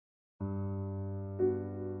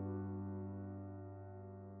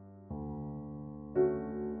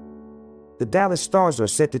The Dallas Stars are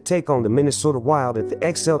set to take on the Minnesota Wild at the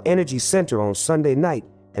Xcel Energy Center on Sunday night,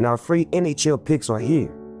 and our free NHL picks are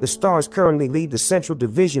here. The Stars currently lead the Central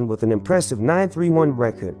Division with an impressive 9-3-1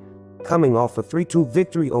 record, coming off a 3-2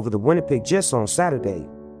 victory over the Winnipeg Jets on Saturday,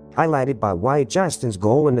 highlighted by Wyatt Johnston's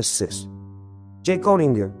goal and assist. Jake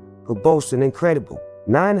Oettinger, who boasts an incredible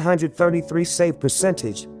 .933 save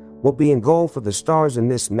percentage, will be in goal for the Stars in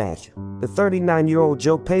this match. The 39-year-old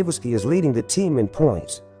Joe Pavelski is leading the team in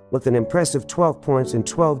points, with an impressive 12 points in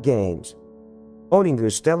 12 games.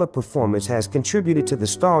 Oettinger's stellar performance has contributed to the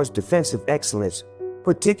Stars' defensive excellence,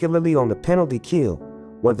 particularly on the penalty kill,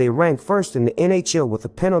 where they rank first in the NHL with a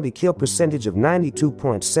penalty kill percentage of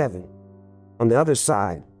 92.7. On the other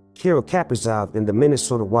side, Kirill Kaprizov and the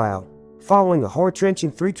Minnesota Wild, following a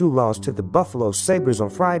heart-wrenching 3-2 loss to the Buffalo Sabres on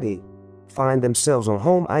Friday, find themselves on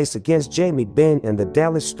home ice against Jamie Benn and the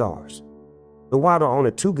Dallas Stars. The Wild are on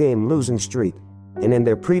a 2-game losing streak, and in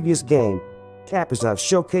their previous game, Kaprizov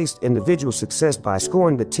showcased individual success by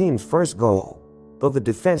scoring the team's first goal, though the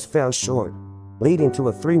defense fell short, leading to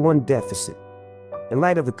a 3-1 deficit. In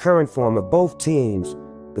light of the current form of both teams,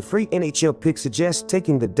 the free NHL pick suggests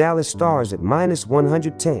taking the Dallas Stars at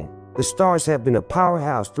 -110. The Stars have been a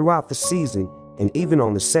powerhouse throughout the season, and even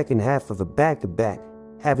on the second half of a back-to-back,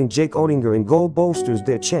 having Jake Oettinger in goal bolsters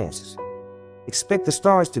their chances. Expect the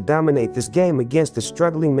Stars to dominate this game against the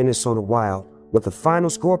struggling Minnesota Wild, with a final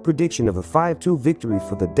score prediction of a 5-2 victory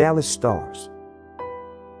for the Dallas Stars.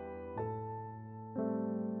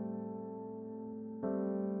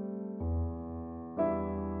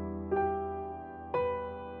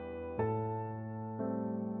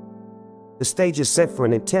 The stage is set for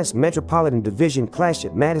an intense Metropolitan Division clash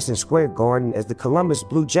at Madison Square Garden as the Columbus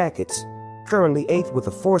Blue Jackets, currently 8th with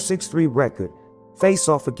a 4-6-3 record, face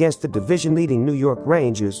off against the division-leading New York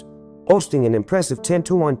Rangers, boasting an impressive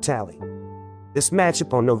 10-1 tally. This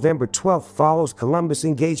matchup on November 12th follows Columbus'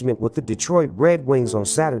 engagement with the Detroit Red Wings on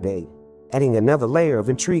Saturday, adding another layer of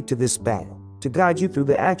intrigue to this battle. To guide you through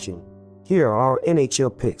the action, here are our NHL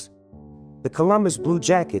picks. The Columbus Blue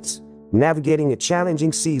Jackets, navigating a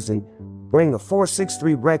challenging season, bring a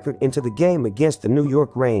 4-6-3 record into the game against the New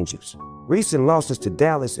York Rangers. Recent losses to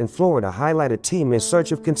Dallas and Florida highlight a team in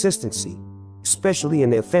search of consistency, especially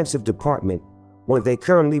in the offensive department, where they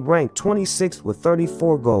currently rank 26th with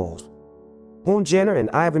 34 goals. Boone Jenner and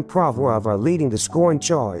Ivan Provorov are leading the scoring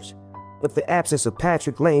charge, but the absence of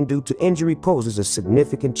Patrick Lane due to injury poses a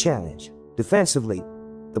significant challenge. Defensively,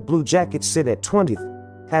 the Blue Jackets sit at 20th,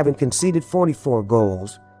 having conceded 44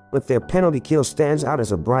 goals, but their penalty kill stands out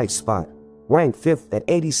as a bright spot, ranked 5th at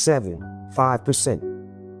 87.5%.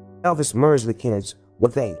 Elvis Merzlikins,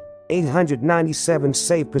 with a .897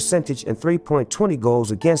 save percentage and 3.20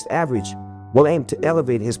 goals against average, will aim to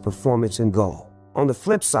elevate his performance in goal. On the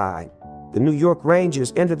flip side, the New York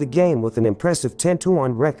Rangers enter the game with an impressive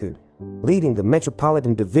 10-1 record, leading the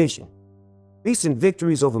Metropolitan Division. Recent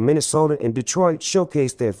victories over Minnesota and Detroit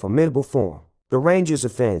showcase their formidable form. The Rangers'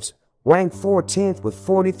 offense, ranked 14th with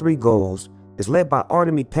 43 goals, is led by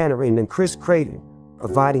Artemi Panarin and Chris Creighton,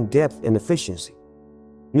 providing depth and efficiency.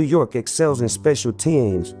 New York excels in special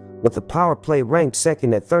teams, with the power play ranked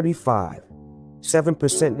second at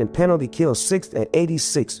 35.7% and penalty kill 6th at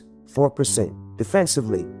 86.4%.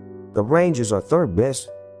 Defensively, the Rangers are third best,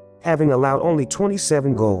 having allowed only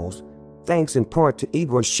 27 goals, thanks in part to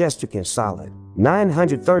Igor Shesterkin's solid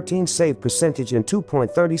 .913 save percentage and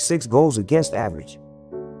 2.36 goals against average.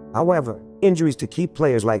 However, injuries to key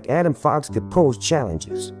players like Adam Fox could pose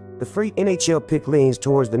challenges. The free NHL pick leans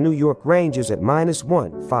towards the New York Rangers at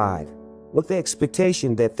 -1.5, with the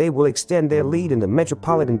expectation that they will extend their lead in the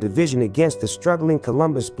Metropolitan Division against the struggling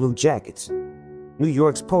Columbus Blue Jackets. New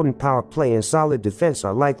York's potent power play and solid defense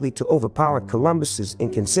are likely to overpower Columbus's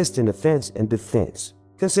inconsistent offense and defense.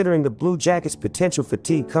 Considering the Blue Jackets' potential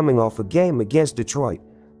fatigue coming off a game against Detroit,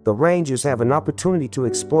 the Rangers have an opportunity to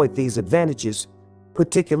exploit these advantages,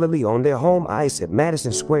 particularly on their home ice at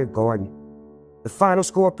Madison Square Garden. The final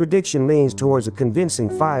score prediction leans towards a convincing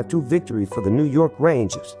 5-2 victory for the New York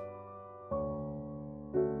Rangers.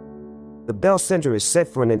 The Bell Center is set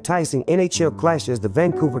for an enticing NHL clash as the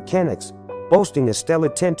Vancouver Canucks, boasting a stellar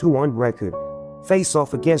 10-1 record, face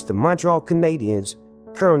off against the Montreal Canadiens,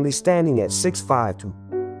 currently standing at 6-5-2.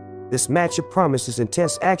 This matchup promises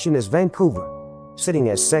intense action as Vancouver, sitting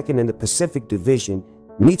at second in the Pacific Division,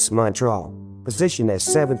 meets Montreal, positioned as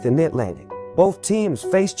 7th in the Atlantic. Both teams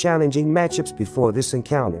face challenging matchups before this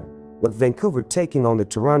encounter, with Vancouver taking on the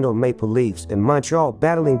Toronto Maple Leafs and Montreal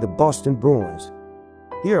battling the Boston Bruins.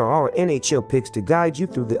 Here are our NHL picks to guide you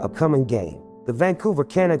through the upcoming game. The Vancouver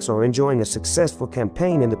Canucks are enjoying a successful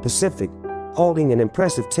campaign in the Pacific, holding an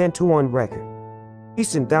impressive 10-1 record.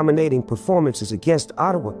 Recent dominating performances against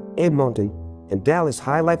Ottawa, Edmonton, and Dallas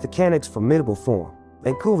highlight the Canucks' formidable form.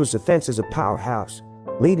 Vancouver's offense is a powerhouse,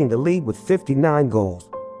 leading the league with 59 goals.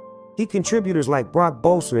 Key contributors like Brock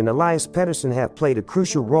Boeser and Elias Pettersson have played a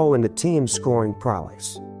crucial role in the team's scoring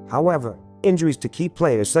prowess. However, injuries to key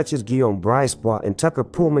players such as Guillaume Brisebois and Tucker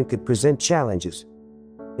Pullman could present challenges.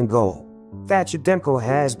 In goal, Thatcher Demko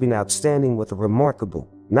has been outstanding with a remarkable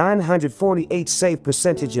 948 save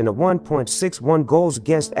percentage and a 1.61 goals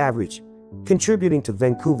against average, contributing to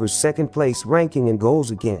Vancouver's second-place ranking in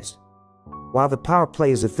goals against. While the power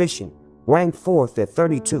play is efficient, ranked 4th at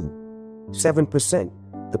 32.7%,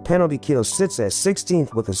 the penalty kill sits at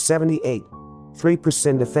 16th with a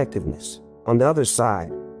 78.3% effectiveness. On the other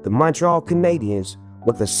side, the Montreal Canadiens,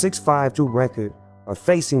 with a 6-5-2 record, are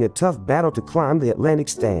facing a tough battle to climb the Atlantic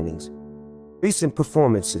standings. Recent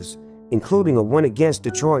performances, including a win against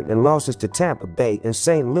Detroit and losses to Tampa Bay and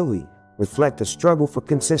St. Louis, reflect a struggle for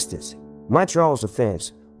consistency. Montreal's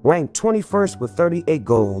offense, ranked 21st with 38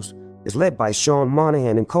 goals, is led by Sean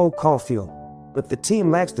Monahan and Cole Caulfield, but the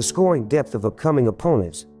team lacks the scoring depth of upcoming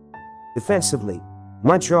opponents. Defensively,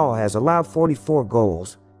 Montreal has allowed 44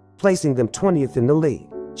 goals, placing them 20th in the league.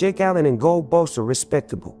 Jake Allen and goal boast a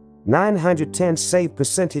respectable 910 save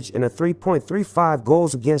percentage and a 3.35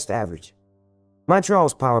 goals against average.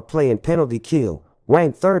 Montreal's power play and penalty kill,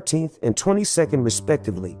 ranked 13th and 22nd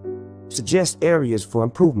respectively, suggest areas for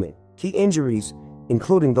improvement. Key injuries,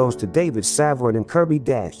 including those to David Savard and Kirby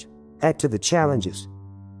Dash, add to the challenges.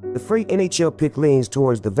 The free NHL pick leans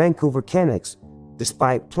towards the Vancouver Canucks,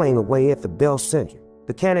 despite playing away at the Bell Center.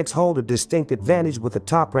 The Canucks hold a distinct advantage with a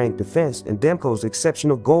top-ranked defense and Demko's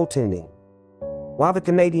exceptional goaltending. While the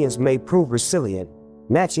Canadiens may prove resilient,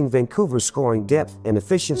 matching Vancouver's scoring depth and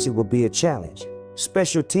efficiency will be a challenge.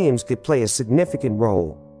 Special teams could play a significant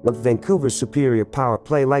role, with Vancouver's superior power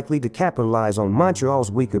play likely to capitalize on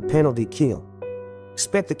Montreal's weaker penalty kill.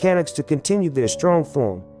 Expect the Canucks to continue their strong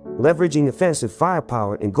form, leveraging offensive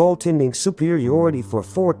firepower and goaltending superiority for a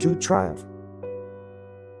 4-2 triumph.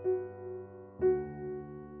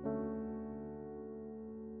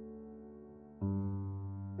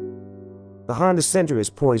 The Honda Center is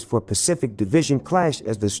poised for a Pacific Division clash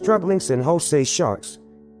as the struggling San Jose Sharks,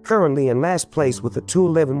 currently in last place with a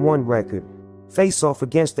 2-11-1 record, face off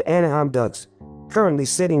against the Anaheim Ducks, currently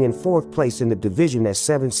sitting in 4th place in the division at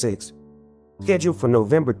 7-6. Scheduled for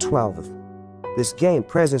November 12th. This game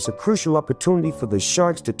presents a crucial opportunity for the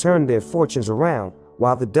Sharks to turn their fortunes around,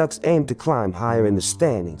 while the Ducks aim to climb higher in the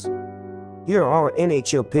standings. Here are our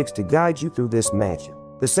NHL picks to guide you through this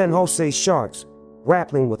matchup. The San Jose Sharks,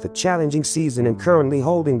 grappling with a challenging season and currently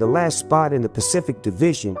holding the last spot in the Pacific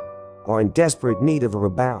Division, are in desperate need of a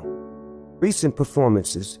rebound. Recent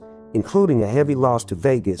performances, including a heavy loss to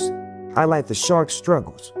Vegas, highlight the Sharks'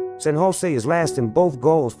 struggles. San Jose is last in both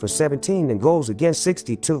goals for 17 and goals against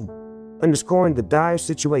 62, underscoring the dire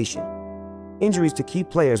situation. Injuries to key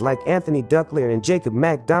players like Anthony Duclair and Jacob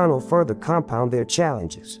McDonald further compound their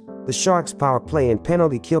challenges. The Sharks' power play and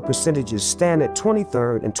penalty kill percentages stand at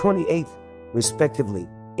 23rd and 28th, respectively,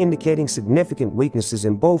 indicating significant weaknesses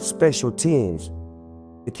in both special teams.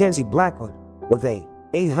 Mackenzie Blackwood, with a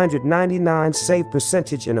 899 save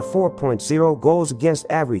percentage and a 4.0 goals against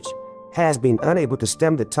average, has been unable to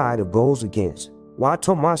stem the tide of goals against. While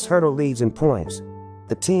Tomas Hertl leads in points,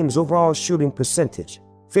 the team's overall shooting percentage,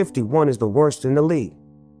 51, is the worst in the league.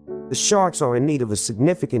 The Sharks are in need of a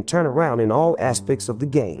significant turnaround in all aspects of the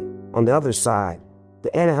game. On the other side,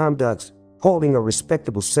 the Anaheim Ducks, holding a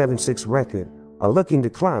respectable 7-6 record, are looking to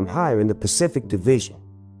climb higher in the Pacific Division.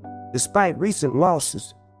 Despite recent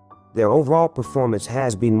losses, their overall performance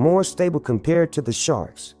has been more stable compared to the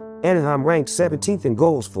Sharks. Anaheim ranked 17th in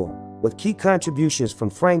goals for, with key contributions from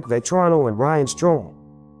Frank Vetrano and Ryan Strome.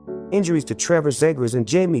 Injuries to Trevor Zegras and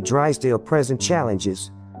Jamie Drysdale present challenges,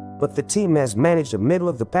 but the team has managed a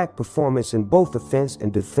middle-of-the-pack performance in both offense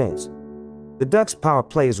and defense. The Ducks' power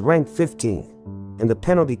play is ranked 15th, and the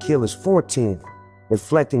penalty kill is 14th,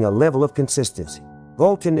 reflecting a level of consistency.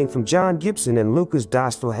 Goaltending from John Gibson and Lucas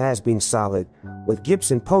Dostal has been solid, with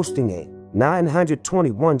Gibson posting a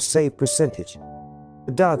 921 save percentage.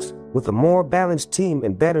 The Ducks, with a more balanced team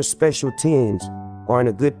and better special teams, are in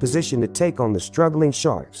a good position to take on the struggling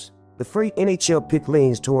Sharks. The free NHL pick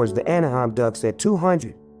leans towards the Anaheim Ducks at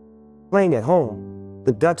 200. Playing at home,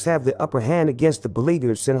 the Ducks have the upper hand against the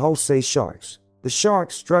beleaguered San Jose Sharks. The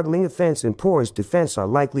Sharks' struggling offense and porous defense are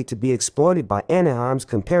likely to be exploited by Anaheim's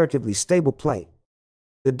comparatively stable play.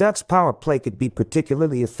 The Ducks' power play could be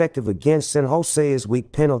particularly effective against San Jose's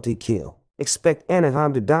weak penalty kill. Expect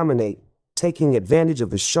Anaheim to dominate, taking advantage of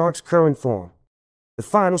the Sharks' current form. The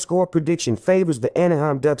final score prediction favors the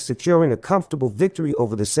Anaheim Ducks securing a comfortable victory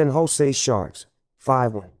over the San Jose Sharks,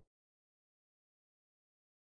 5-1.